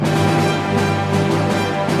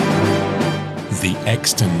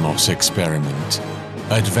Exton Moss Experiment.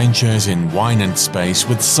 Adventures in Wine and Space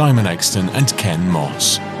with Simon Exton and Ken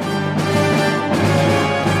Moss.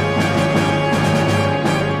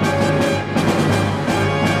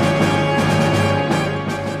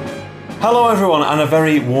 Hello everyone, and a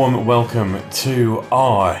very warm welcome to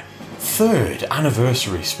our third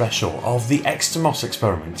anniversary special of the Exton Moss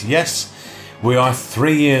Experiment. Yes, we are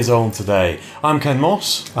 3 years old today. I'm Ken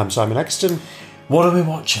Moss. I'm Simon Exton. What are we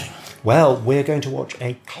watching? Well, we're going to watch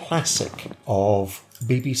a classic of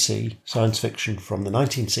BBC science fiction from the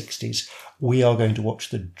 1960s. We are going to watch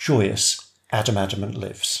the joyous Adamant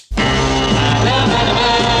Lives.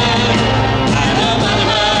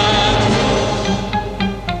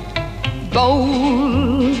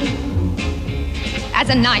 Bold as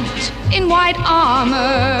a knight in white armor,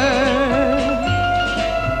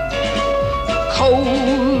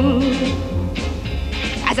 cold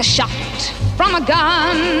as a shot from a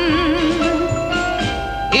gun.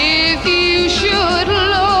 If you should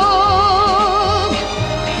look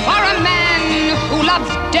for a man who loves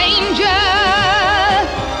danger,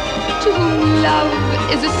 to whom love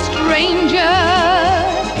is a stranger,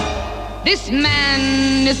 this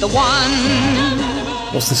man is the one.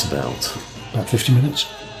 What's this about? About 50 minutes.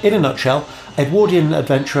 In a nutshell, Edwardian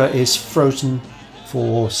adventurer is frozen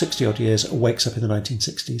for 60-odd years, wakes up in the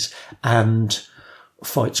 1960s, and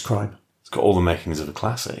fights crime. It's got all the makings of a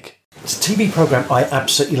classic. It's a TV programme I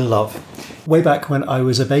absolutely love. Way back when I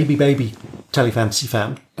was a baby telefantasy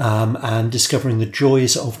fan, and discovering the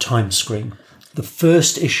joys of time screen. The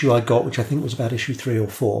first issue I got, which I think was about issue 3 or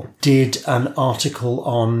 4, did an article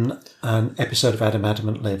on an episode of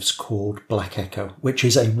Adamant Lives called Black Echo, which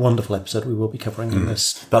is a wonderful episode we will be covering in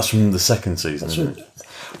this. That's from the second season, isn't it?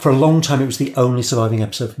 For a long time, it was the only surviving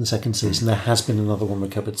episode from the second season. There has been another one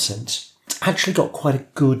recovered since. It's actually got quite a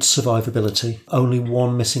good survivability. Only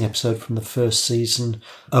one missing episode from the first season,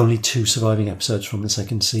 only 2 surviving episodes from the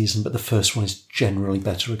second season, but the first one is generally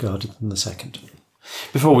better regarded than the second.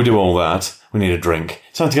 Before we do all that, we need a drink.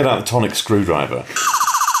 It's time to get out the tonic screwdriver.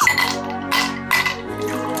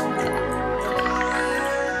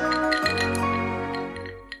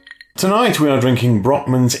 Tonight we are drinking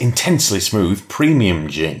Brockman's Intensely Smooth Premium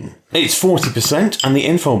Gin. It's 40%, and the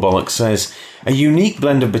infobolic says, a unique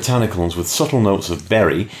blend of botanicals with subtle notes of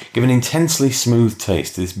berry give an intensely smooth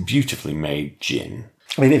taste to this beautifully made gin.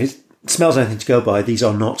 I mean, if it smells anything to go by, these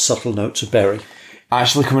are not subtle notes of berry.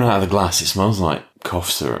 Actually, coming out of the glass, it smells like cough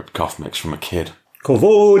syrup, cough mix from a kid.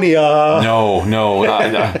 Corvonia! No.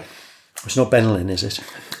 It's not Benylin, is it?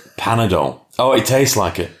 Panadol. Oh, it tastes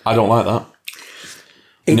like it. I don't like that.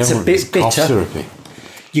 It's a bit bitter. Cough syrupy.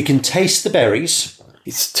 You can taste the berries.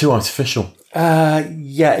 It's too artificial.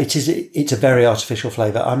 Yeah, it is. It's a very artificial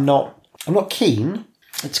flavour. I'm not keen.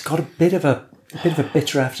 It's got a bit of a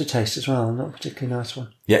bitter aftertaste as well. Not a particularly nice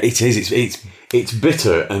one. Yeah, it is. It's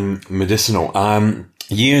bitter and medicinal.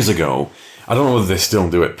 Years ago, I don't know whether they still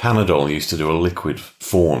do it. Panadol used to do a liquid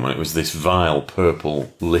form, and it was this vile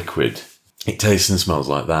purple liquid. It tastes and smells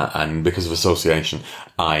like that, and because of association,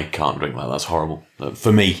 I can't drink that. That's horrible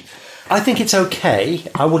for me. I think it's okay.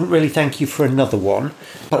 I wouldn't really thank you for another one,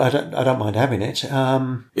 but I don't mind having it.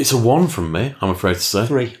 It's a 1 from me, I'm afraid to say.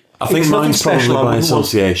 3. I think mine's probably by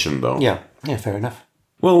association, though. Yeah, fair enough.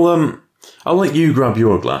 Well, I'll let you grab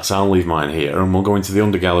your glass. I'll leave mine here, and we'll go into the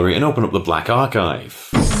undergallery and open up the Black Archive.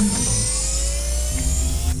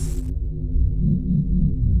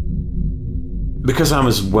 Because I'm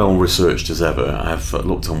as well researched as ever, I've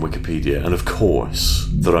looked on Wikipedia, and of course,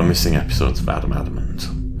 there are missing episodes of Adamant,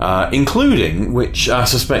 including, which I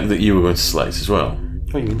suspect that you were going to select as well.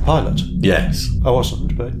 Oh, you mean the pilot? Yes. I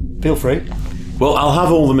wasn't, but feel free. Well, I'll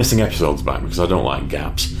have all the missing episodes back because I don't like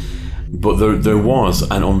gaps. But there was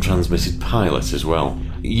an untransmitted pilot as well.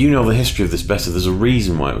 You know the history of this better. There's a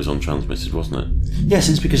reason why it was untransmitted, wasn't it? Yes,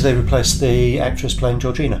 it's because they replaced the actress playing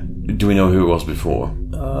Georgina. Do we know who it was before?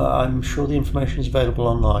 I'm sure the information is available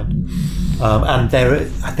online. And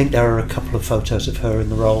I think there are a couple of photos of her in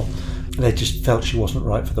the role. They just felt she wasn't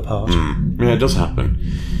right for the part. Yeah, it does happen.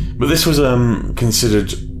 But this was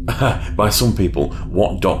considered by some people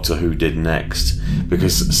what Doctor Who did next,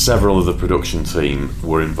 because several of the production team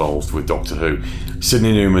were involved with Doctor Who.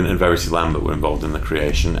 Sidney Newman and Verity Lambert were involved in the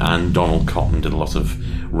creation, and Donald Cotton did a lot of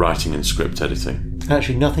writing and script editing.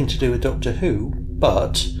 Actually, nothing to do with Doctor Who,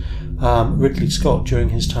 but Ridley Scott, during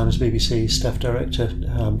his time as BBC staff director,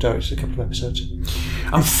 directed a couple of episodes.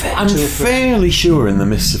 I'm fairly sure in the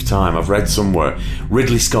mists of time, I've read somewhere,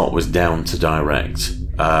 Ridley Scott was down to direct.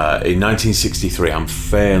 In 1963, I'm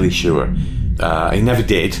fairly sure. He never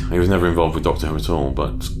did. He was never involved with Doctor Who at all,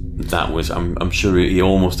 but that was, I'm sure he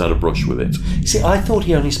almost had a brush with it. See, I thought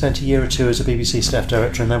he only spent a year or two as a BBC staff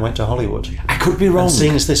director and then went to Hollywood. I could be wrong. And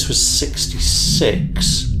seeing as this was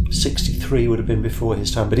 66, 63 would have been before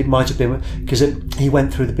his time, but it might have been because he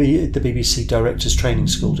went through the BBC Directors Training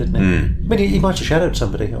School, didn't he? But he might have shadowed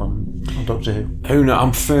somebody on Doctor Who. Who knows?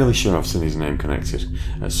 I'm fairly sure I've seen his name connected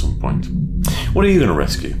at some point. What are you going to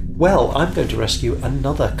rescue? Well, I'm going to rescue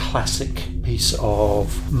another classic piece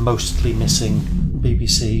of mostly missing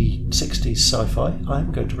BBC 60s sci-fi.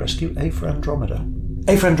 I'm going to rescue A for Andromeda.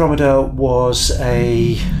 A for Andromeda was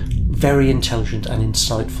a very intelligent and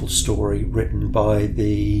insightful story written by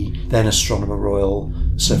the then Astronomer Royal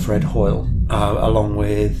Sir Fred Hoyle, along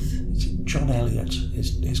with John Elliott,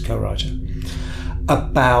 his co-writer,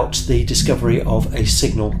 about the discovery of a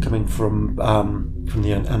signal coming from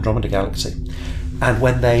the Andromeda Galaxy. And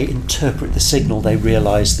when they interpret the signal, they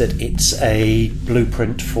realise that it's a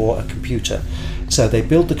blueprint for a computer. So they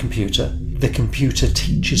build the computer. The computer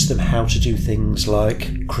teaches them how to do things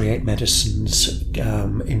like create medicines,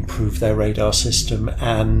 improve their radar system,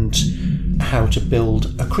 and how to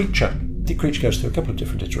build a creature. The creature goes through a couple of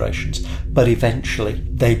different iterations, but eventually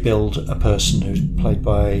they build a person who's played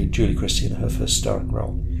by Julie Christie in her first starring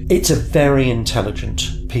role. It's a very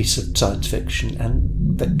intelligent piece of science fiction,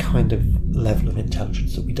 and the kind of level of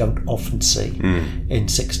intelligence that we don't often see in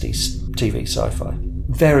 60s TV sci-fi.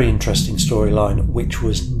 Very interesting storyline, which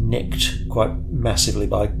was nicked quite massively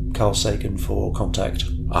by Carl Sagan for Contact.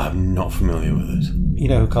 I'm not familiar with it. You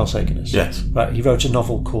know who Carl Sagan is? Yes. Right, he wrote a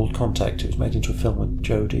novel called Contact. It was made into a film with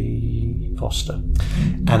Jodie Foster.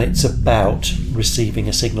 And it's about receiving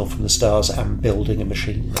a signal from the stars and building a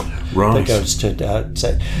machine that goes to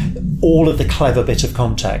say. All of the clever bit of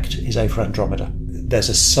Contact is A for Andromeda. There's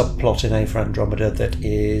a subplot in A for Andromeda that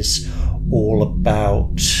is all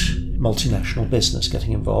about multinational business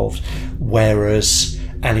getting involved, whereas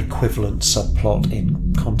an equivalent subplot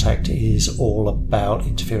in Contact is all about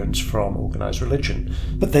interference from organised religion.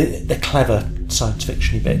 But the clever science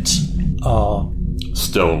fiction-y bits are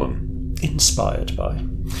stolen, inspired by.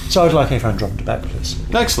 So I'd like A for Andromeda back, please.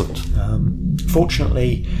 Excellent.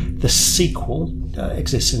 Fortunately, the sequel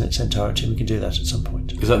exists in its entirety, and we can do that at some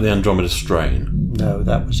point. Is that the Andromeda Strain? No,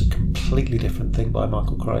 that was a completely different thing by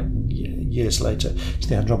Michael Crichton years later. It's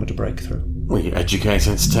the Andromeda Breakthrough. We educate,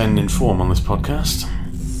 entertain, and inform on this podcast.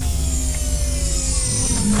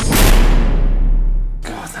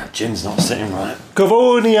 God, that gin's not sitting right.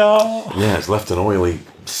 Cavonia! Yeah, it's left an oily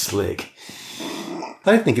slick.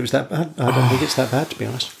 I don't think it was that bad. I don't think it's that bad, to be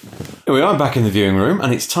honest. Here we are back in the viewing room,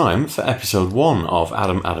 and it's time for episode 1 of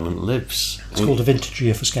Adamant Lives. It's called A Vintage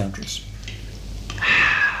Year for Scoundrels.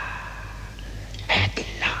 At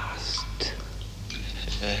last.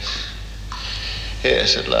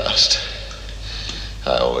 Yes, at last.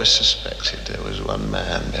 I always suspected there was one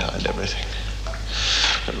man behind everything.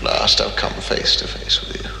 At last I've come face to face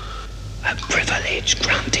with you. A privilege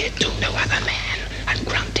granted to no other man, and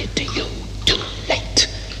granted to you too late.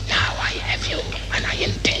 Now I have you, and I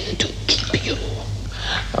intend to keep you.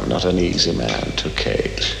 I'm not an easy man to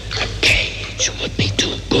cage. A cage would be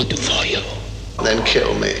too good for you. Then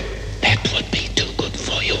kill me. That would be too good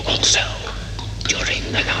for you also. During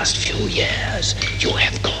the last few years, you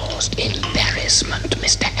have caused embarrassment,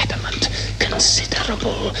 Mr. Adamant.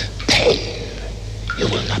 Considerable pain. You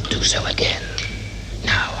will not do so again.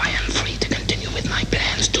 Now I am free to continue with my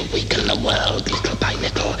plans to weaken the world little by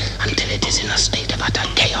little until it is in a state of utter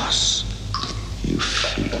chaos. You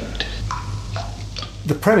fiend.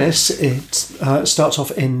 The premise, it starts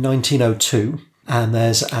off in 1902, and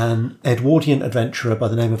there's an Edwardian adventurer by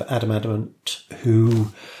the name of Adamant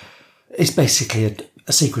who is basically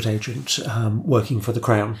a secret agent working for the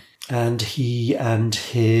Crown. And he and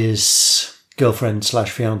his girlfriend /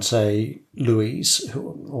 fiancée Louise,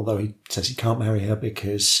 who, although he says he can't marry her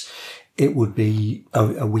because it would be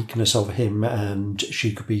a weakness of him and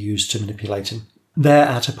she could be used to manipulate him. They're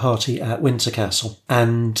at a party at Windsor Castle,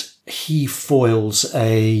 and he foils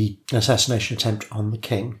an assassination attempt on the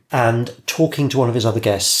king. And talking to one of his other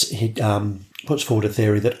guests, he puts forward a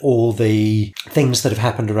theory that all the things that have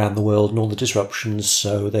happened around the world and all the disruptions,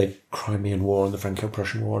 so the Crimean War and the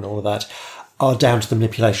Franco-Prussian War and all of that, are down to the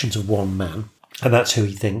manipulations of one man. And that's who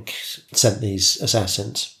he thinks sent these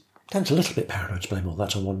assassins. Sounds a little bit paranoid to blame all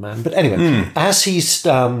that on one man. But anyway, as he's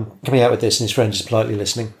coming out with this and his friend is politely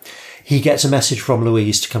listening, he gets a message from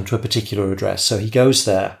Louise to come to a particular address. So he goes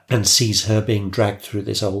there and sees her being dragged through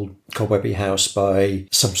this old cobwebby house by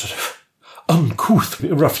some sort of uncouth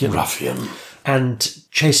ruffian. And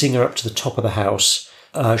chasing her up to the top of the house,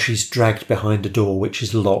 she's dragged behind a door which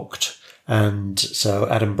is locked. And so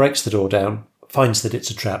Adam breaks the door down, finds that it's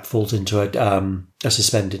a trap, falls into a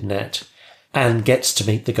suspended net, and gets to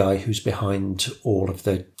meet the guy who's behind all of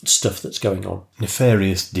the stuff that's going on.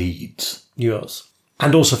 Nefarious deeds. Yes.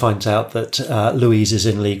 And also finds out that Louise is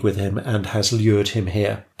in league with him and has lured him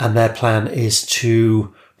here. And their plan is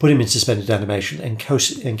to put him in suspended animation,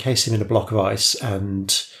 encase him in a block of ice,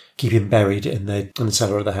 and keep him buried in the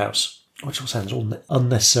cellar of the house, which all sounds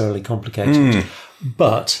unnecessarily complicated.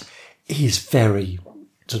 But he's very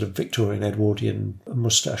sort of Victorian Edwardian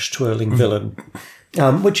moustache-twirling villain,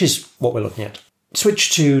 which is what we're looking at.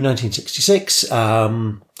 Switch to 1966.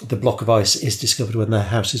 The block of ice is discovered when their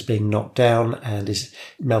house is being knocked down and is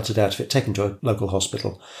melted out of it, taken to a local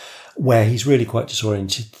hospital, where he's really quite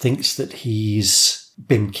disoriented, thinks that he's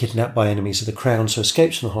been kidnapped by enemies of the Crown, so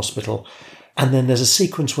escapes from the hospital. And then there's a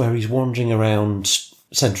sequence where he's wandering around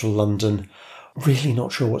central London, really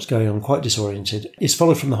not sure what's going on, quite disoriented. He's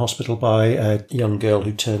followed from the hospital by a young girl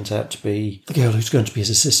who turns out to be the girl who's going to be his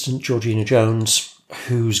assistant, Georgina Jones,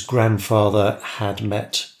 whose grandfather had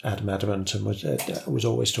met Adam Adamant and was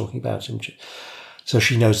always talking about him. So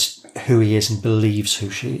she knows who he is and believes who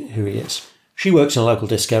he is. She works in a local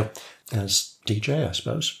disco as DJ, I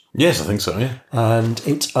suppose. Yes, I think so, yeah. And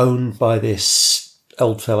it's owned by this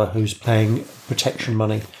old fella who's paying protection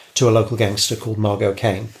money to a local gangster called Margot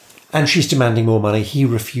Kane. And she's demanding more money. He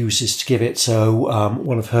refuses to give it, so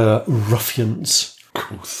one of her ruffians,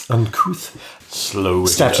 uncouth,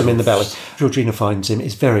 stabs him in the belly. Georgina finds him,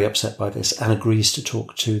 is very upset by this, and agrees to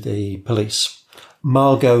talk to the police.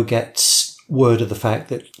 Margot gets word of the fact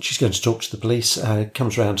that she's going to talk to the police,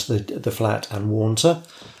 comes round to the flat and warns her,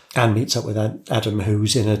 and meets up with Adam,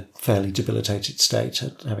 who's in a fairly debilitated state,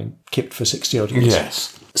 having kipped for 60-odd years.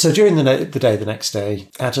 Yes. So during the day, the next day,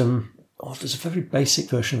 Adam... Oh, there's a very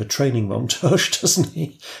basic version of a training montage, doesn't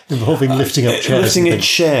he? Involving lifting up chairs. Lifting a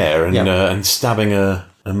chair and stabbing a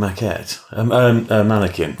maquette, a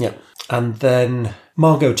mannequin. Yeah. And then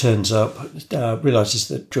Margot turns up, realises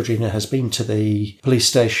that Georgina has been to the police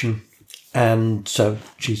station, and so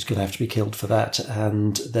she's going to have to be killed for that.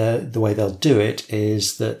 And the way they'll do it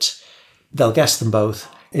is that they'll gas them both.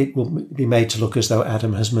 It will be made to look as though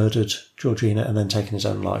Adam has murdered Georgina and then taken his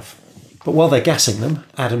own life. But while they're gassing them,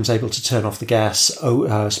 Adam's able to turn off the gas,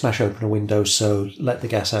 smash open a window, so let the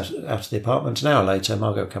gas out of the apartment. An hour later,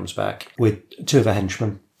 Margot comes back with two of her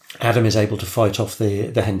henchmen. Adam is able to fight off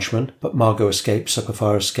the henchmen, but Margot escapes up a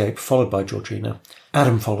fire escape, followed by Georgina.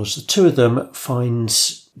 Adam follows the two of them,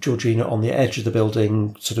 finds Georgina on the edge of the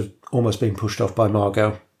building, sort of almost being pushed off by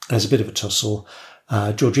Margot. There's a bit of a tussle.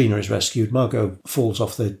 Georgina is rescued. Margot falls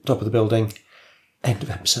off the top of the building. End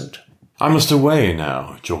of episode. I must away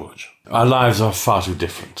now, George. Our lives are far too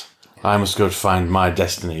different. I must go to find my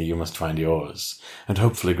destiny, you must find yours, and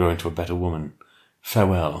hopefully grow into a better woman.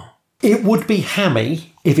 Farewell. It would be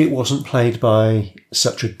hammy if it wasn't played by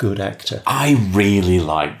such a good actor. I really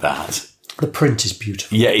like that. The print is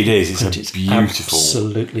beautiful. Yeah, it is. It's beautiful.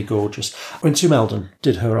 Absolutely gorgeous. When Sue Meldon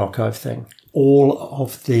did her archive thing, all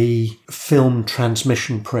of the film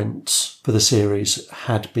transmission prints for the series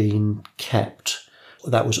had been kept.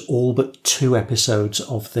 That was all but 2 episodes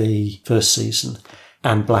of the first season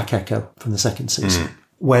and Black Echo from the second season.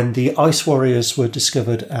 When the Ice Warriors were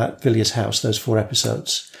discovered at Villiers House, those 4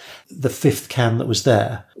 episodes, the 5th can that was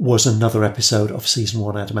there was another episode of season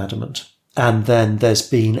 1 Adam Adamant. And then there's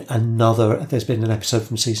been an episode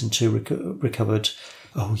from season 2 recovered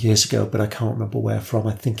years ago, but I can't remember where from.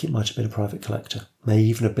 I think it might have been a private collector. May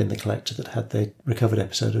even have been the collector that had the recovered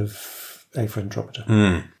episode of A for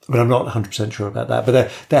Andromeda. But I'm not 100% sure about that.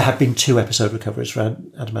 But there have been 2 episode recoveries for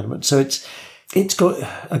Adam Adamant. So it's got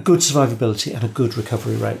a good survivability and a good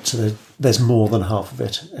recovery rate. So there's more than half of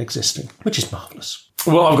it existing, which is marvellous.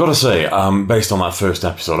 Well, I've got to say, based on that first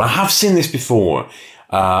episode, I have seen this before.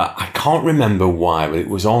 I can't remember why, but it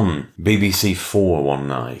was on BBC 4 one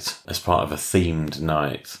night as part of a themed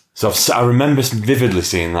night. So I remember vividly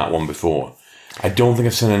seeing that one before. I don't think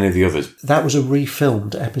I've seen any of the others. That was a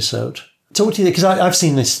refilmed episode. So what do you think? Because I've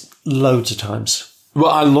seen this loads of times.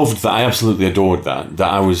 Well, I loved that. I absolutely adored that.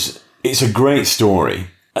 It's a great story.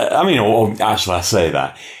 Actually, I say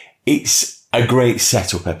that. It's a great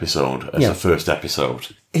setup episode as a first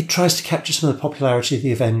episode. It tries to capture some of the popularity of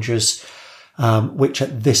the Avengers, which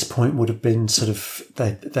at this point would have been sort of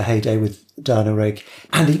the heyday with Diana Rigg.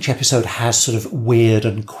 And each episode has sort of weird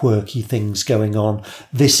and quirky things going on.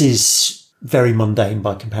 This is very mundane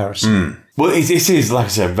by comparison. Well, it is, like I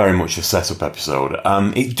said, very much a setup episode.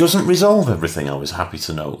 It doesn't resolve everything, I was happy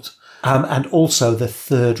to note. And also the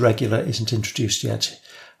 3rd regular isn't introduced yet.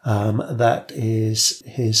 That is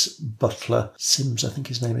his butler, Sims, I think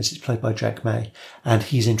his name is. He's played by Jack May. And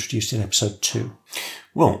he's introduced in episode 2.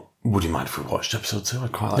 Well, Would you mind if we watched episode 2?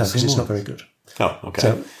 I'd quite like No, to see because it's more. not very good. Oh, okay.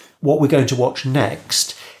 So what we're going to watch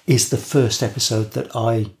next is the first episode that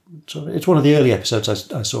it's one of the early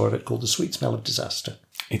episodes I saw of it, called The Sweet Smell of Disaster.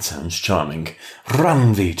 It sounds charming.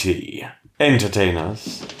 Run, VT. Entertain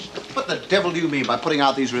us. What the devil do you mean by putting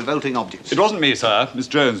out these revolting objects? It wasn't me, sir. Miss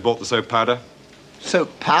Jones bought the soap powder.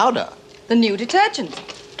 Soap powder? The new detergent,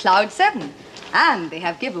 Cloud 7. And they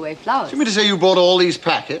have giveaway flowers. Do you mean to say you bought all these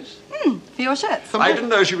packets? For your shirts. I didn't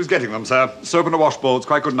know she was getting them, sir. Soap and a washboard's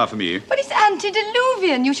quite good enough for me. But it's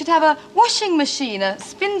antediluvian. You should have a washing machine, a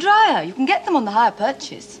spin dryer. You can get them on the hire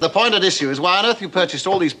purchase. The point at issue is why on earth you purchased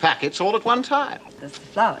all these packets all at one time. There's the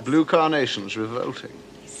flowers. Blue carnations, revolting.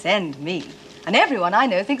 Send me. And everyone I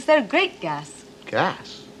know thinks they're a great gas.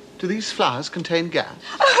 Gas? Do these flowers contain gas?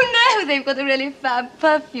 Oh, no, they've got a really fab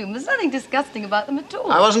perfume. There's nothing disgusting about them at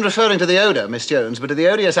all. I wasn't referring to the odour, Miss Jones, but to the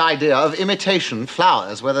odious idea of imitation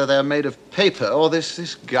flowers, whether they're made of paper or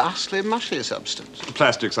this ghastly mushy substance.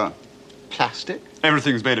 Plastic, sir. Plastic?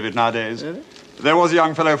 Everything's made of it nowadays. Really? There was a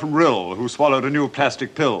young fellow from Rill who swallowed a new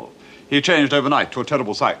plastic pill. He changed overnight to a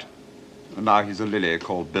terrible sight. And now he's a lily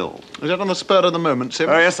called Bill. Is that on the spur of the moment, Sim?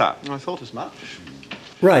 Oh, yes, sir. I thought as much.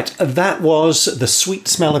 Right, that was The Sweet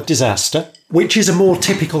Smell of Disaster, which is a more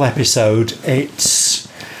typical episode. It's...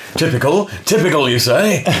 Typical, you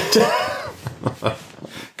say?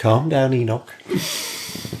 Calm down, Enoch.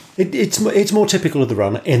 It's more typical of the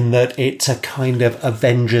run in that it's a kind of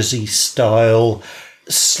Avengers-y style,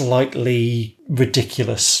 slightly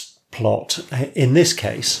ridiculous plot. In this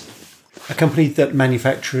case, a company that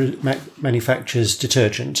manufactures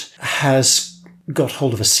detergent has got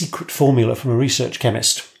hold of a secret formula from a research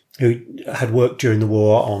chemist who had worked during the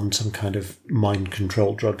war on some kind of mind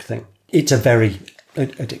control drug thing. It's a very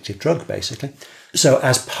addictive drug, basically. So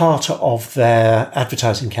as part of their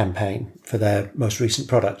advertising campaign for their most recent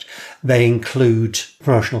product, they include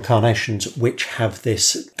promotional carnations which have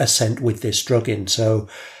this scent with this drug in. So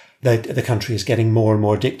the country is getting more and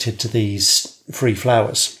more addicted to these free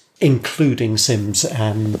flowers, including Sims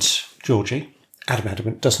and Georgie.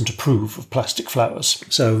 Adamant doesn't approve of plastic flowers,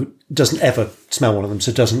 so doesn't ever smell one of them,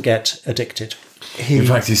 so doesn't get addicted. In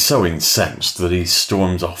fact, he's so incensed that he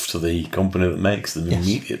storms off to the company that makes them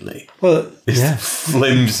immediately. Well, It's yeah. the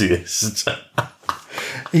flimsiest.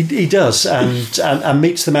 He does, and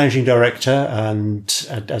meets the managing director and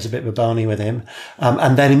has a bit of a barney with him,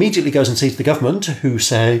 and then immediately goes and sees the government, who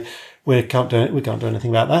say, we can't do anything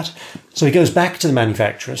about that. So he goes back to the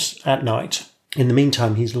manufacturers at night. In the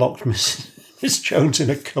meantime, he's locked Miss Jones in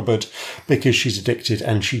a cupboard because she's addicted,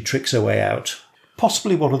 and she tricks her way out.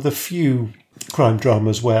 Possibly one of the few crime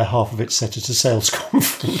dramas where half of it's set at a sales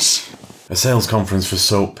conference. A sales conference for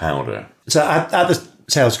soap powder. So at the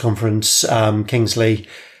sales conference, Kingsley,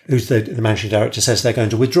 who's the managing director, says they're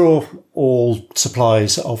going to withdraw all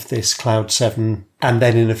supplies of this Cloud 7 and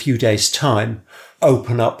then in a few days' time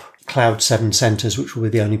open up Cloud 7 centres, which will be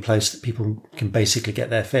the only place that people can basically get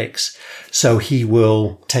their fix. So he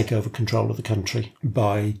will take over control of the country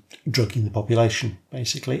by drugging the population,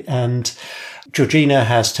 basically. And Georgina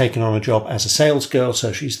has taken on a job as a sales girl,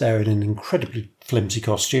 so she's there in an incredibly flimsy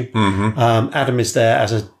costume. Mm-hmm. Adam is there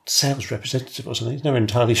as a sales representative or something. He's never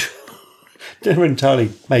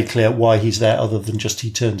entirely made clear why he's there, other than just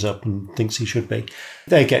he turns up and thinks he should be.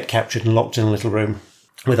 They get captured and locked in a little room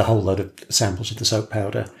with a whole load of samples of the soap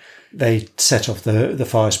powder. They set off the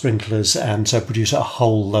fire sprinklers and so produce a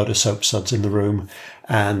whole load of soap suds in the room.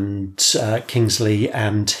 And Kingsley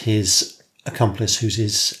and his accomplice, who's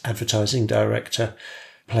his advertising director,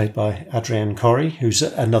 played by Adrienne Corrie, who's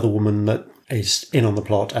another woman that is in on the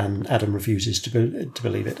plot, and Adam refuses to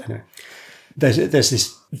believe it. Anyway, there's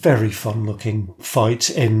this very fun-looking fight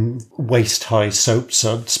in waist-high soap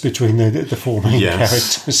suds between the four main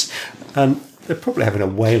characters. And they're probably having a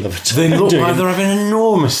whale of a time. They look like they're having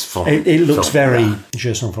enormous fun. It looks very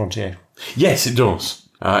Jeux sans frontières. Yes, it does.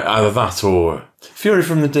 Either that or Fury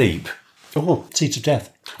from the Deep. Oh, Seeds of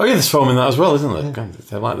Death. Oh yeah, there's foam in that as well, isn't there? Yeah.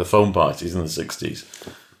 They're like the foam parties in the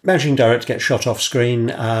 60s. Managing director gets shot off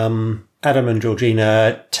screen. Adam and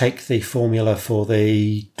Georgina take the formula for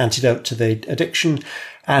the antidote to the addiction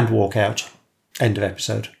and walk out. End of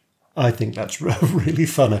episode. I think that's a really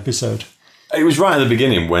fun episode. It was right at the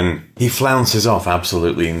beginning when he flounces off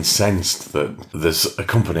absolutely incensed that there's a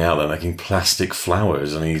company out there making plastic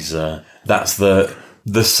flowers, and he's that's the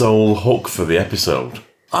sole hook for the episode.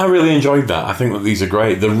 I really enjoyed that. I think that these are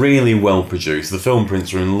great. They're really well produced. The film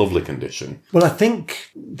prints are in lovely condition. Well, I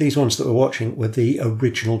think these ones that we're watching were the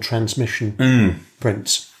original transmission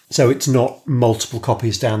prints. So it's not multiple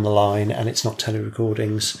copies down the line, and it's not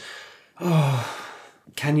telerecordings. Oh,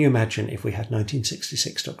 can you imagine if we had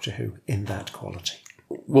 1966 Doctor Who in that quality?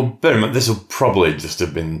 Well, bear in mind, this will probably just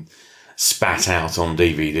have been spat out on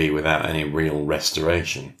DVD without any real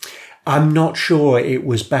restoration. I'm not sure. It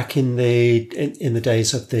was back in the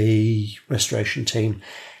days of the restoration team,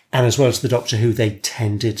 and as well as the Doctor Who, they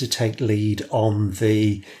tended to take lead on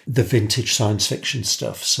the vintage science fiction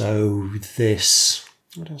stuff. So this,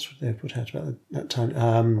 what else would they have put out about that time?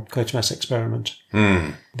 Quatermass Experiment,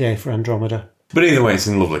 The A for Andromeda. But either way, it's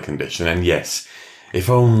in lovely condition, and yes, if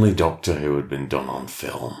only Doctor Who had been done on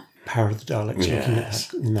film. Power of the Daleks, looking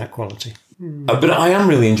at in that quality. But I am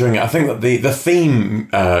really enjoying it. I think that the theme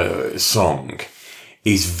song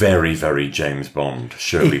is very, very James Bond.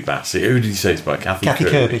 Shirley Bassey. Who did you say it's by? Kathy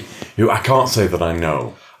Kirby. Who I can't say that I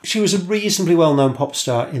know. She was a reasonably well-known pop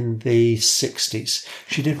star in the 60s.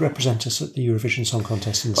 She did represent us at the Eurovision Song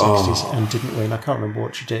Contest in the 60s and didn't win. I can't remember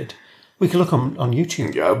what she did. We could look on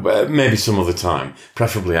YouTube. Maybe some other time.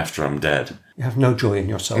 Preferably after I'm dead. You have no joy in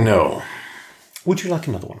your soul. No. Would you like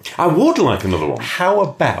another one? I would like another one. How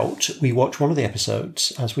about we watch one of the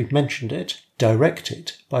episodes, as we've mentioned it,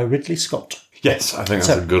 directed by Ridley Scott? Yes, I think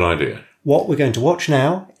that's a good idea. What we're going to watch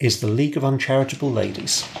now is The League of Uncharitable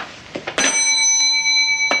Ladies.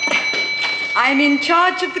 I'm in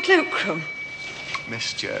charge of the cloakroom.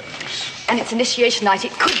 Miss Jones. And it's initiation night.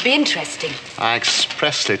 It could be interesting. I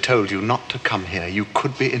expressly told you not to come here. You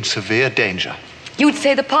could be in severe danger. You'd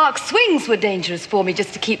say the park swings were dangerous for me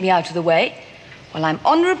just to keep me out of the way. Well, I'm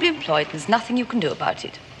honourably employed and there's nothing you can do about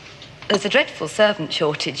it. There's a dreadful servant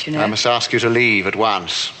shortage, you know. I must ask you to leave at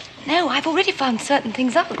once. No, I've already found certain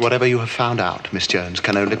things out. Whatever you have found out, Miss Jones,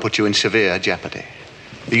 can only put you in severe jeopardy.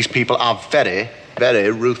 These people are very,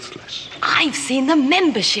 very ruthless. I've seen the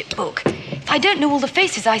membership book. If I don't know all the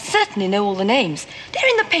faces, I certainly know all the names. They're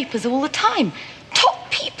in the papers all the time.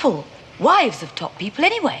 Top people. Wives of top people,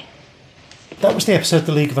 anyway. That was the episode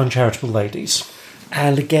The League of Uncharitable Ladies.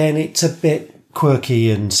 And again, it's a bit quirky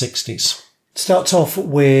and 60s. Starts off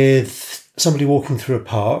with somebody walking through a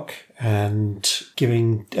park and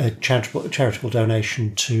giving a charitable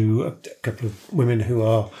donation to a couple of women who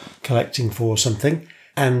are collecting for something.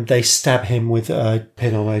 And they stab him with a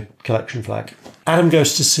pin on a collection flag. Adam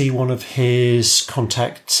goes to see one of his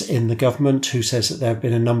contacts in the government who says that there have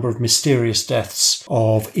been a number of mysterious deaths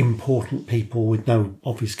of important people with no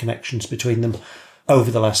obvious connections between them over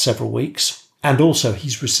the last several weeks. And also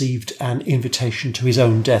he's received an invitation to his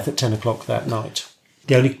own death at 10 o'clock that night.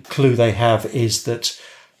 The only clue they have is that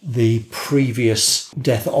the previous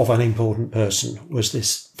death of an important person was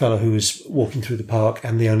this fellow who was walking through the park,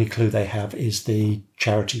 and the only clue they have is the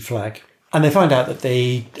charity flag. And they find out that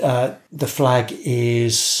the flag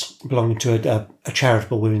is belonging to a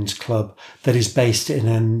charitable women's club that is based in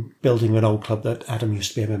a building of an old club that Adam used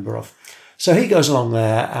to be a member of. So he goes along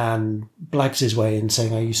there and blags his way in,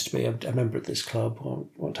 saying, I used to be a member of this club, I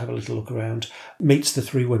want to have a little look around. Meets the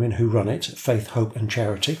three women who run it, Faith, Hope and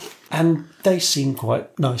Charity. And they seem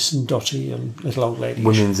quite nice and dotty and little old ladies.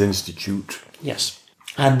 Women's Institute. Yes.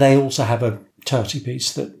 And they also have a tarty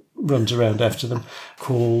piece that runs around after them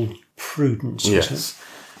called Prudence. Yes.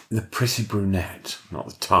 The pretty brunette, not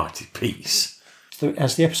the tarty piece. So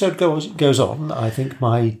as the episode goes on, I think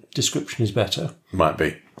my description is better. Might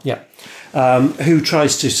be. Yeah. Who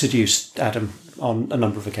tries to seduce Adam on a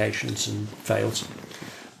number of occasions and fails.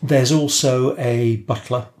 There's also a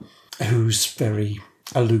butler who's very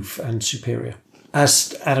aloof and superior.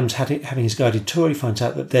 As Adam's having his guided tour, he finds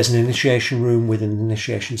out that there's an initiation room with an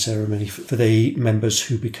initiation ceremony for the members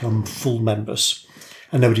who become full members.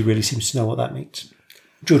 And nobody really seems to know what that means.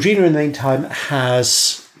 Georgina, in the meantime,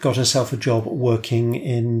 has got herself a job working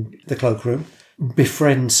in the cloakroom,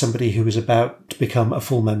 befriends somebody who is about to become a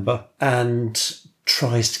full member, and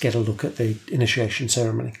tries to get a look at the initiation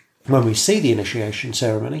ceremony. When we see the initiation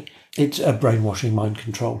ceremony, it's a brainwashing mind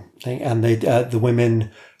control thing, and the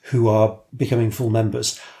women who are becoming full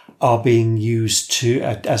members are being used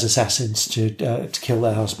as assassins to kill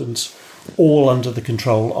their husbands, all under the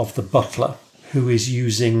control of the butler, who is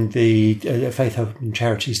using the Faith, Hope and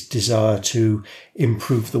Charity's desire to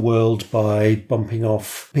improve the world by bumping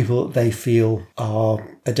off people that they feel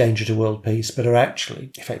are a danger to world peace, but are actually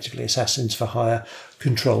effectively assassins for hire,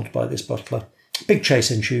 controlled by this butler. Big chase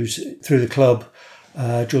ensues through the club.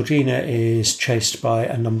 Georgina is chased by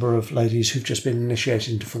a number of ladies who've just been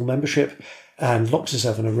initiated into full membership and locks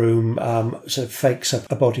herself in a room, sort of fakes up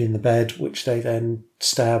a body in the bed, which they then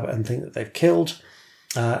stab and think that they've killed.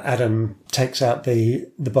 Adam takes out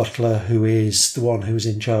the butler, who is the one who is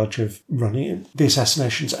in charge of running the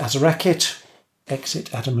assassinations as a racket.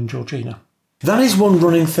 Exit Adam and Georgina. That is one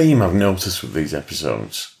running theme I've noticed with these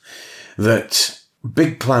episodes. That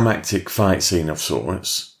big climactic fight scene of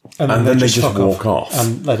sorts, and then they just walk off.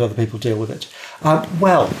 And let other people deal with it.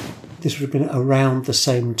 Well, this would have been around the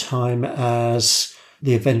same time as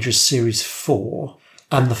the Avengers Series 4,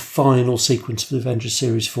 and the final sequence of the Avengers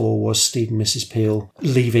Series 4 was Steed and Mrs. Peel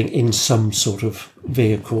leaving in some sort of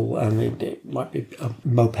vehicle, and it might be a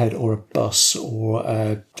moped or a bus or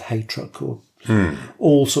a hay truck or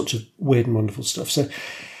all sorts of weird and wonderful stuff. So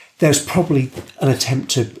there's probably an attempt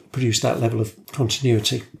to produce that level of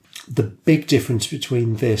continuity. The big difference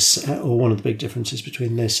between this, or one of the big differences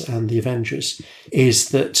between this and the Avengers, is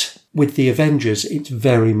that with the Avengers, it's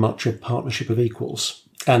very much a partnership of equals.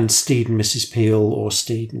 And Steed and Mrs. Peel, or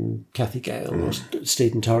Steed and Kathy Gale, or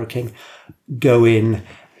Steed and Tara King go in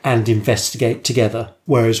and investigate together.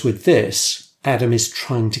 Whereas with this, Adam is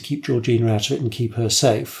trying to keep Georgina out of it and keep her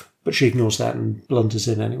safe. But she ignores that and blunders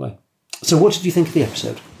in anyway. So what did you think of the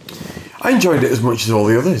episode? I enjoyed it as much as all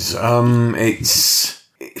the others. It's,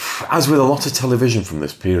 as with a lot of television from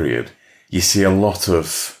this period, you see a lot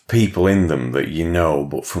of people in them that you know,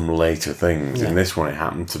 but from later things. Yeah. In this one, it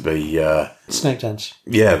happened to be... Snake Dance.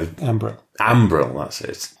 Yeah. Ambril. Ambril, that's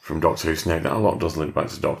it. From Doctor Who Snake Dance. A lot does link back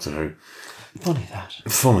to Doctor Who. Funny that.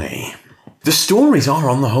 Funny. The stories are,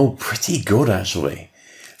 on the whole, pretty good, actually.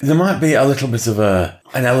 There might be a little bit of an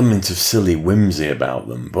element of silly whimsy about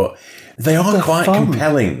them, but they're quite fun.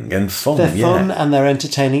 Compelling and fun. They're fun and they're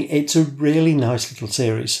entertaining. It's a really nice little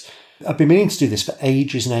series. I've been meaning to do this for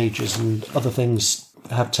ages and ages, and other things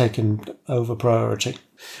have taken over priority.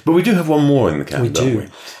 But we do have one more in the can, don't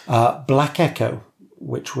we? Black Echo,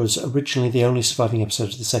 which was originally the only surviving episode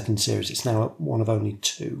of the second series. It's now one of only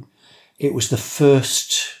 2. It was the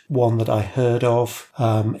first one that I heard of.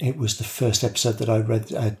 It was the first episode that I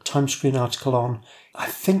read a Timescreen article on. I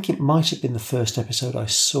think it might have been the first episode I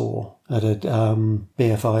saw at a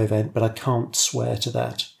BFI event, but I can't swear to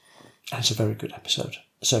that. It's a very good episode.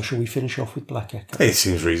 So shall we finish off with Black Echo? It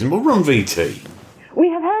seems reasonable. Run VT. We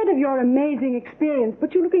have heard of your amazing experience,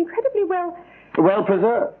 but you look incredibly well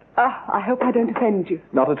preserved. I hope I don't offend you.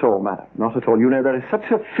 Not at all, madam. Not at all. You know, there is such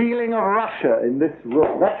a feeling of Russia in this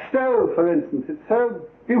room. That stove, for instance, it's so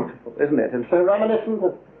beautiful, isn't it? And so reminiscent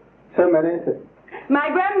of so many things. My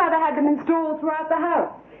grandmother had them installed throughout the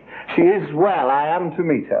house. She is well. I am to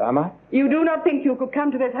meet her, am I? You do not think you could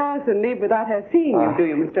come to this house and live without her seeing you, do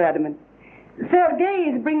you, Mr. Adamant?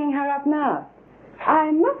 Sergei is bringing her up now.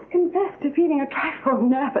 I must confess to feeling a trifle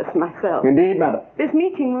nervous myself. Indeed, madam. This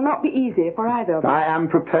meeting will not be easy for either of us. I am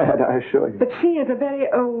prepared, I assure you. But she is a very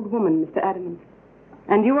old woman, Mr. Adamant.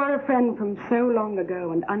 And you are a friend from so long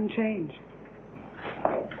ago and unchanged.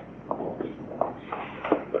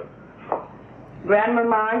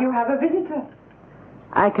 Grandmama, you have a visitor.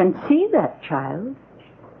 I can see that, child.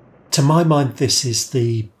 To my mind, this is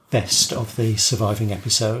the best of the surviving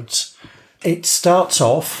episodes. It starts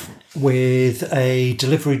off with a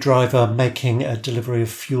delivery driver making a delivery of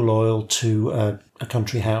fuel oil to a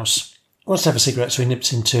country house. He wants to have a cigarette, so he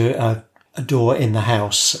nips into a door in the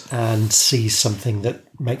house and sees something that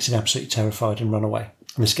makes him absolutely terrified and run away.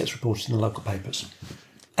 And this gets reported in the local papers.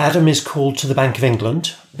 Adam is called to the Bank of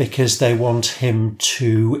England because they want him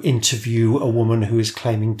to interview a woman who is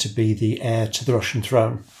claiming to be the heir to the Russian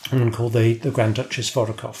throne, a woman called the Grand Duchess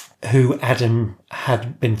Vorokov, who Adam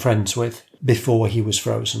had been friends with before he was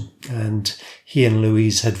frozen. And he and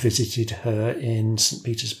Louise had visited her in St.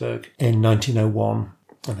 Petersburg in 1901,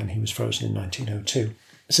 and then he was frozen in 1902.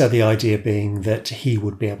 So the idea being that he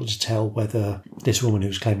would be able to tell whether this woman who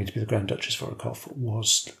was claiming to be the Grand Duchess Vorokov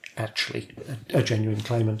was actually a genuine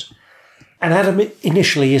claimant. And Adam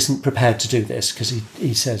initially isn't prepared to do this because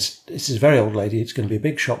he says, this is a very old lady, it's going to be a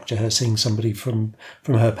big shock to her seeing somebody from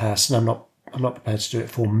her past, and I'm not prepared to do it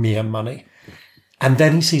for mere money. And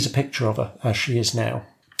then he sees a picture of her as she is now,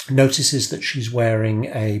 notices that she's wearing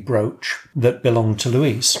a brooch that belonged to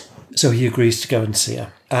Louise. So he agrees to go and see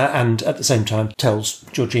her. And at the same time tells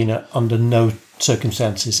Georgina under no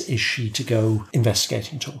circumstances is she to go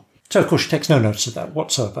investigating at all. So, of course, she takes no notice of that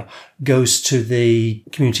whatsoever. Goes to the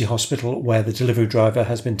community hospital where the delivery driver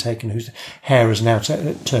has been taken, whose hair has now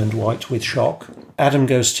turned white with shock. Adam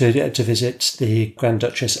goes to visit the Grand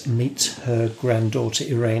Duchess, meets her granddaughter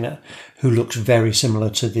Irena, who looks very similar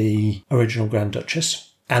to the original Grand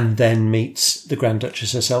Duchess, and then meets the Grand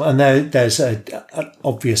Duchess herself. And there's an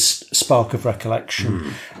obvious spark of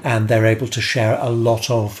recollection, and they're able to share a lot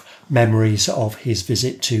of memories of his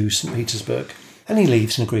visit to St. Petersburg. And he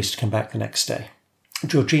leaves and agrees to come back the next day.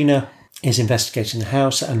 Georgina is investigating the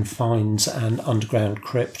house and finds an underground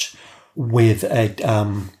crypt with a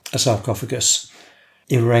sarcophagus.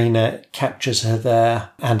 Irena captures her there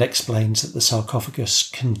and explains that the sarcophagus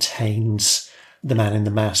contains the man in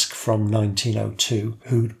the mask from 1902,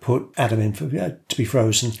 who'd put Adam in to be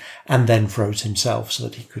frozen and then froze himself so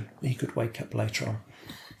that he could wake up later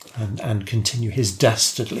on and continue his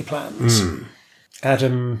dastardly plans.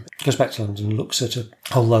 Adam goes back to London, looks at a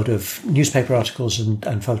whole load of newspaper articles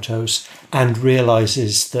and photos, and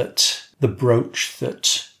realises that the brooch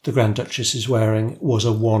that the Grand Duchess is wearing was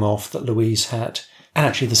a one-off that Louise had. And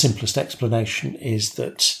actually the simplest explanation is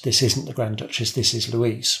that this isn't the Grand Duchess, this is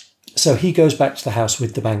Louise. So he goes back to the house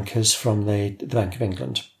with the bankers from the Bank of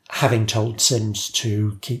England, having told Sims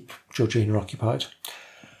to keep Georgina occupied.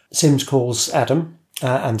 Sims calls Adam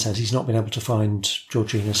and says he's not been able to find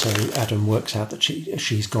Georgina, so Adam works out that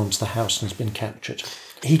she's gone to the house and has been captured.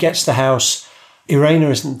 He gets to the house. Irena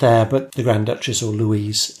isn't there, but the Grand Duchess, or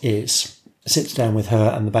Louise, is. Sits down with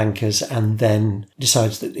her and the bankers and then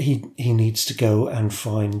decides that he needs to go and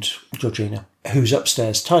find Georgina, who's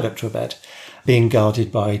upstairs, tied up to a bed, being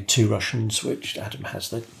guarded by two Russians, which Adam has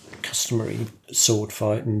the customary sword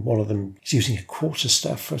fight, and one of them is using a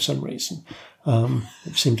quarterstaff for some reason.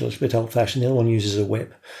 It seemed a little bit old-fashioned. The other one uses a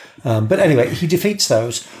whip. But anyway, he defeats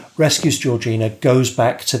those, rescues Georgina, goes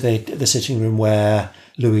back to the sitting room where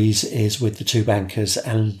Louise is with the two bankers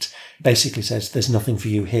and basically says, there's nothing for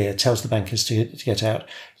you here, tells the bankers to get out,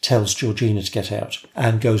 tells Georgina to get out,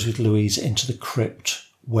 and goes with Louise into the crypt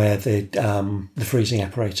where the freezing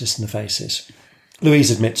apparatus in the face is.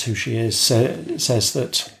 Louise admits who she is, says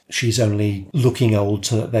that she's only looking old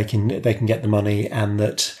so that they can get the money, and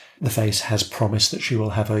that the face has promised that she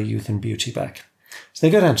will have her youth and beauty back. So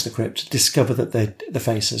they go down to the crypt, discover that the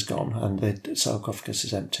face has gone and the sarcophagus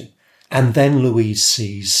is empty. And then Louise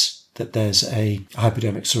sees that there's a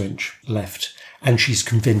hypodermic syringe left, and she's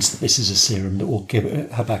convinced that this is a serum that will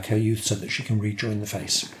give her back her youth so that she can rejoin the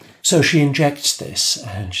face. So she injects this,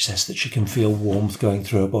 and she says that she can feel warmth going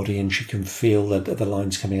through her body, and she can feel the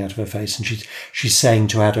lines coming out of her face, and she's saying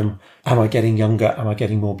to Adam, am I getting younger? Am I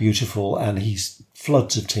getting more beautiful? And he's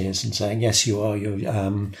floods of tears and saying, yes, you are.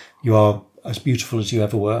 You are as beautiful as you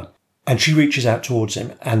ever were. And she reaches out towards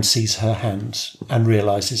him and sees her hands and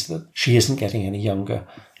realises that she isn't getting any younger,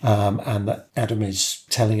 and that Adam is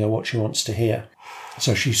telling her what she wants to hear.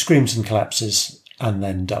 So she screams and collapses and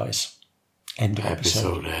then dies. End of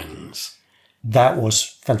episode. Ends. That was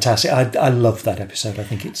fantastic. I love that episode. I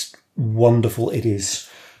think it's wonderful. It is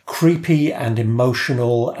creepy and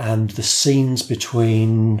emotional, and the scenes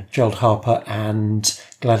between Gerald Harper and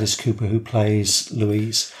Gladys Cooper, who plays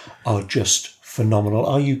Louise, are just phenomenal.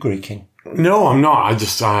 Are you Greeking? No, I'm not.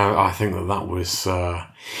 I think that was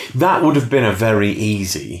that would have been a very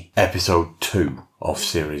easy episode 2 of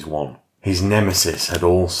series 1. His nemesis had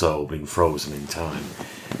also been frozen in time.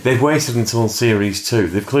 They'd waited until series 2.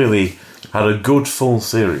 They've clearly had a good full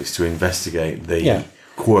series to investigate the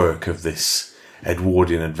quirk of this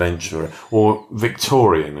Edwardian adventurer, or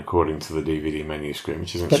Victorian, according to the DVD manuscript,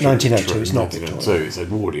 which isn't. But 1902 is not Victorian. It's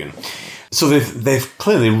Edwardian. So they've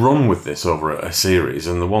clearly run with this over a series,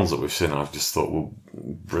 and the ones that we've seen I've just thought were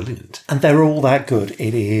brilliant. And they're all that good.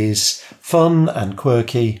 It is fun and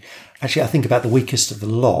quirky. Actually, I think about the weakest of the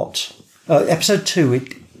lot. Episode 2,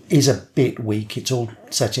 it is a bit weak. It's all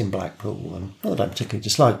set in Blackpool, and I don't particularly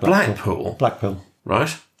dislike Blackpool. Blackpool.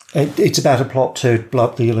 Right. It's about a plot to blow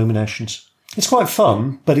up the Illuminations. It's quite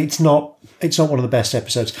fun, but it's not one of the best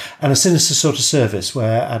episodes. And A Sinister Sort of Service,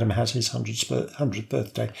 where Adam has his 100th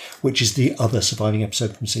birthday, which is the other surviving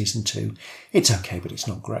episode from season 2. It's okay, but it's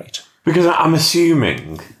not great. Because I'm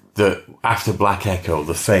assuming that after Black Echo,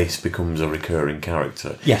 the face becomes a recurring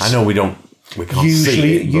character. Yes. I know we can't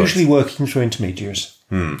see it. Usually working through intermediaries.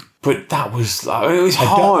 But that was, it was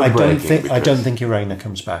heartbreaking. I don't think Irena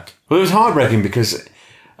comes back. Well, it was heartbreaking because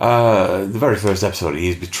the very first episode, he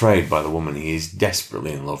is betrayed by the woman he is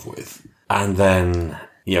desperately in love with. And then,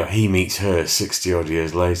 he meets her 60-odd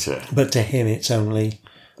years later. But to him, it's only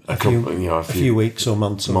a few weeks or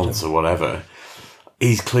months or whatever.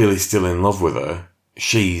 He's clearly still in love with her.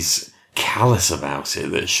 She's callous about it,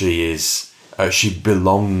 that she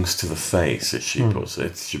belongs to the face, as she puts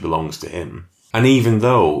it. She belongs to him. And even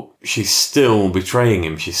though she's still betraying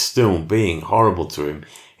him, she's still being horrible to him,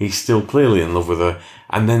 he's still clearly in love with her,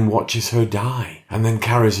 and then watches her die, and then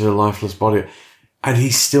carries her lifeless body. And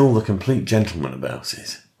he's still the complete gentleman about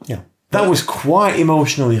it. Yeah. That was quite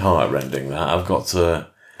emotionally heartrending, that, I've got to...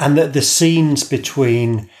 And the scenes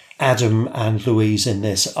between Adam and Louise in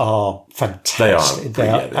this are fantastic. They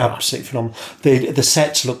are absolutely phenomenal. The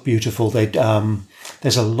sets look beautiful.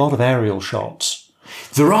 There's a lot of aerial shots.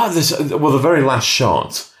 The very last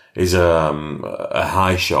shot is a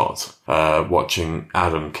high shot, watching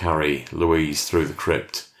Adam carry Louise through the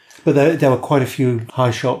crypt. But there were quite a few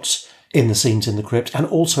high shots in the scenes in the crypt, and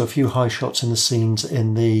also a few high shots in the scenes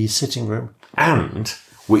in the sitting room. And,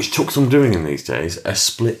 which took some doing in these days, a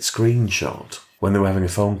split screen shot when they were having a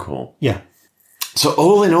phone call. Yeah. So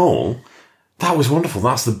all in all, that was wonderful.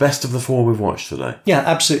 That's the best of the 4 we've watched today. Yeah,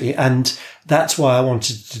 absolutely. And that's why I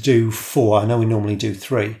wanted to do 4. I know we normally do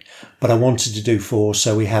 3, but I wanted to do 4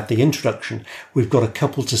 so we have the introduction. We've got a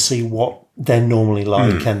couple to see what they're normally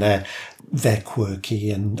like, and they're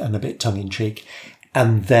quirky and a bit tongue-in-cheek,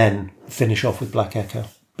 and then finish off with Black Echo.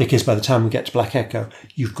 Because by the time we get to Black Echo,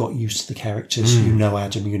 you've got used to the characters. You know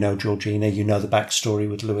Adam, you know Georgina, you know the backstory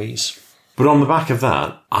with Louise. But on the back of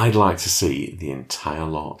that, I'd like to see the entire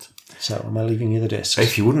lot. So am I leaving you the discs?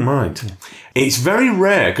 If you wouldn't mind. Yeah. It's very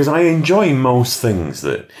rare, because I enjoy most things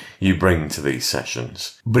that you bring to these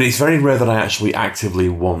sessions, but it's very rare that I actually actively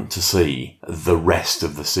want to see the rest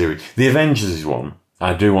of the series. The Avengers is one.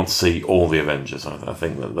 I do want to see all the Avengers. I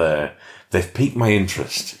think that they've piqued my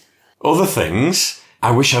interest. Other things, I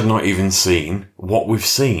wish I'd not even seen what we've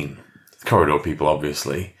seen. Corridor People,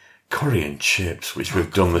 obviously. Curry and Chips, which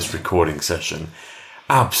we've done this recording session.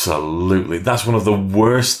 Absolutely. That's one of the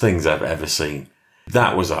worst things I've ever seen.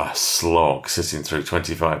 That was a slog, sitting through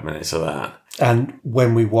 25 minutes of that. And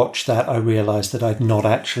when we watched that, I realised that I'd not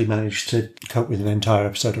actually managed to cope with an entire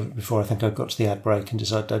episode of it before. I think I got to the ad break and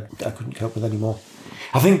decided I couldn't cope with any more.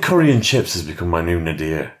 I think Curry and Chips has become my new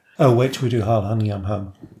nadir. Oh, wait till we do Heil Honey, I'm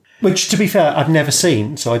Home. Which, to be fair, I've never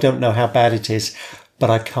seen, so I don't know how bad it is, but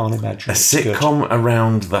I can't imagine it's good. A sitcom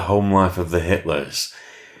around the home life of the Hitlers.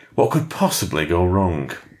 What could possibly go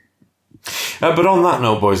wrong? But on that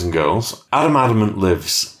note, boys and girls, Adamant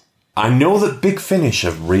lives. I know that Big Finish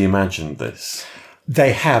have reimagined this.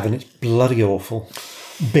 They have, and it's bloody awful.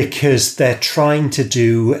 Because they're trying to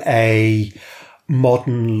do a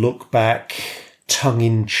modern look back,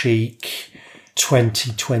 tongue-in-cheek,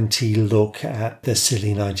 2020 look at the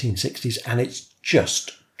silly 1960s, and it's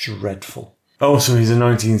just dreadful. Oh, so he's a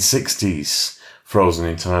 1960s frozen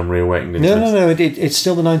in time, reawakened in time. No. It's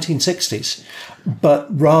still the 1960s, but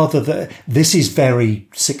rather this is very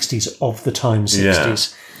 60s of the time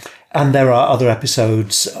 60s. Yeah. And there are other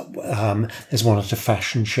episodes. There's one at a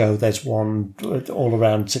fashion show. There's one all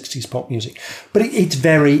around 60s pop music, but it's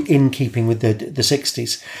very in keeping with the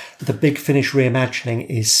 60s. The Big Finish reimagining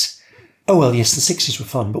is. Oh, well, yes, the 60s were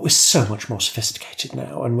fun, but we're so much more sophisticated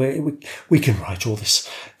now, and we can write all this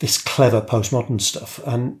clever postmodern stuff,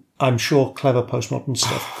 and I'm sure clever postmodern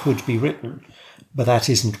stuff could be written, but that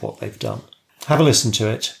isn't what they've done. Have a listen to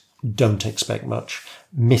it. Don't expect much.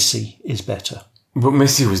 Missy is better. But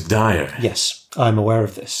Missy was dire. Yes, I'm aware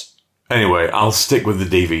of this. Anyway, I'll stick with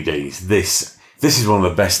the DVDs. This is one of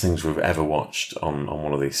the best things we've ever watched on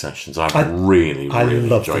one of these sessions. I really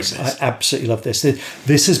enjoyed this. I absolutely love this.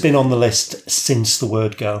 This has been on the list since the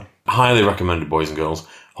word go. Highly recommended, boys and girls.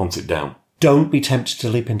 Hunt it down. Don't be tempted to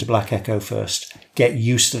leap into Black Echo first. Get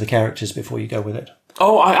used to the characters before you go with it.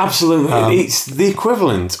 Oh, absolutely. It's the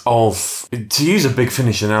equivalent of, to use a Big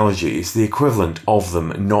Finish analogy, it's the equivalent of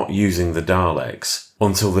them not using the Daleks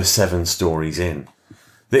until they're 7 stories in.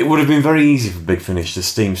 It would have been very easy for Big Finish to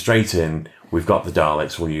steam straight in. We've got the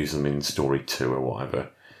Daleks, we'll use them in story 2 or whatever.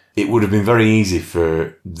 It would have been very easy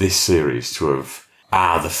for this series to have,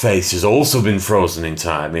 the face has also been frozen in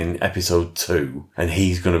time in episode 2, and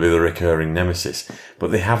he's going to be the recurring nemesis.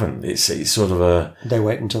 But they haven't. It's sort of a... They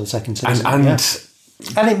wait until the second season.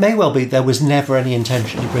 And it may well be there was never any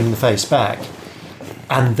intention to bring the face back.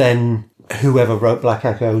 And then whoever wrote Black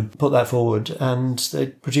Echo put that forward, and the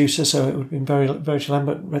producer, so it would have been very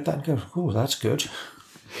Lambert read that and go, oh, that's good.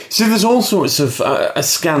 See, there's all sorts of... a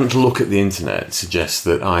scant look at the internet suggests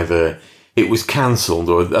that either it was cancelled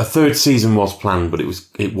or a third season was planned, but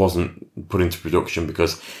it wasn't put into production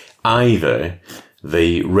because either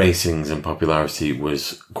the ratings and popularity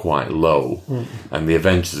was quite low and the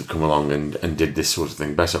Avengers had come along and did this sort of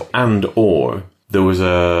thing better, and or there was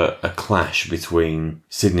a clash between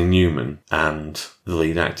Sidney Newman and the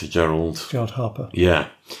lead actor, Gerald Harper. Yeah.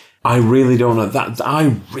 I really don't know.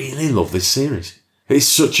 I really love this series. It's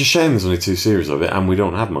such a shame there's only 2 series of it and we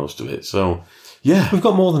don't have most of it. So, yeah. We've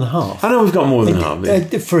got more than half. I know we've got more than half.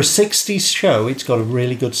 For a 60s show, it's got a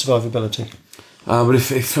really good survivability. But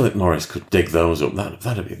if Philip Morris could dig those up,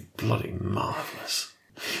 that'd be bloody marvellous.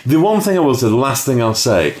 The one thing I will say, the last thing I'll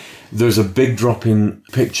say, there's a big drop in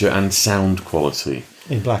picture and sound quality.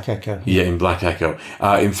 In Black Echo. Yeah, in Black Echo.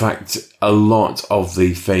 In fact, a lot of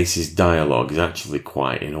the Face's dialogue is actually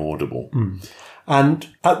quite inaudible. And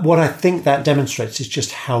what I think that demonstrates is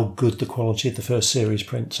just how good the quality of the first series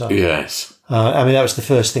prints are. Yes. I mean, that was the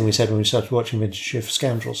first thing we said when we started watching Vintage Shift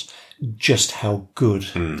Scoundrels, just how good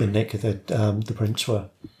the nick of the prints were.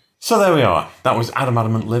 So there we are. That was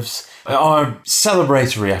Adamant Lives, our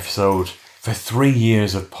celebratory episode for 3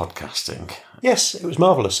 years of podcasting. Yes, it was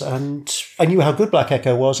marvellous, and I knew how good Black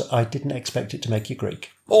Echo was. I didn't expect it to make you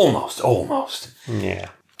Greek. Almost. Yeah.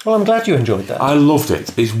 Well, I'm glad you enjoyed that. I loved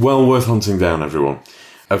it. It's well worth hunting down, everyone.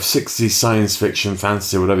 Of 60s science fiction,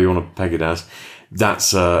 fantasy, whatever you want to peg it as,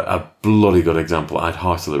 that's a bloody good example. I'd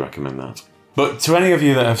heartily recommend that. But to any of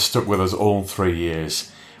you that have stuck with us all 3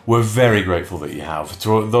 years, we're very grateful that you have.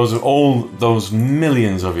 To all those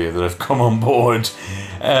millions of you that have come on board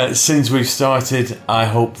since we've started, I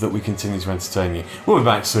hope that we continue to entertain you. We'll be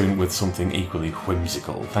back soon with something equally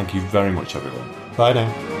whimsical. Thank you very much, everyone. Bye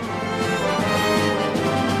now.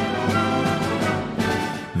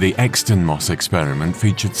 The Exton Moss Experiment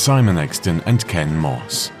featured Simon Exton and Ken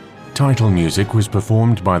Moss. Title music was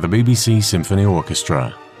performed by the BBC Symphony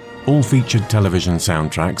Orchestra. All featured television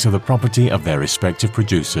soundtracks are the property of their respective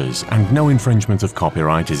producers, and no infringement of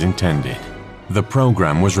copyright is intended. The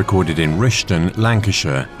programme was recorded in Rishton,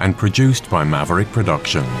 Lancashire, and produced by Maverick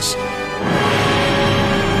Productions.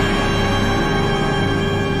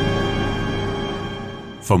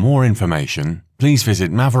 For more information, please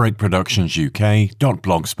visit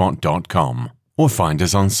maverickproductionsuk.blogspot.com or find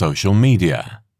us on social media.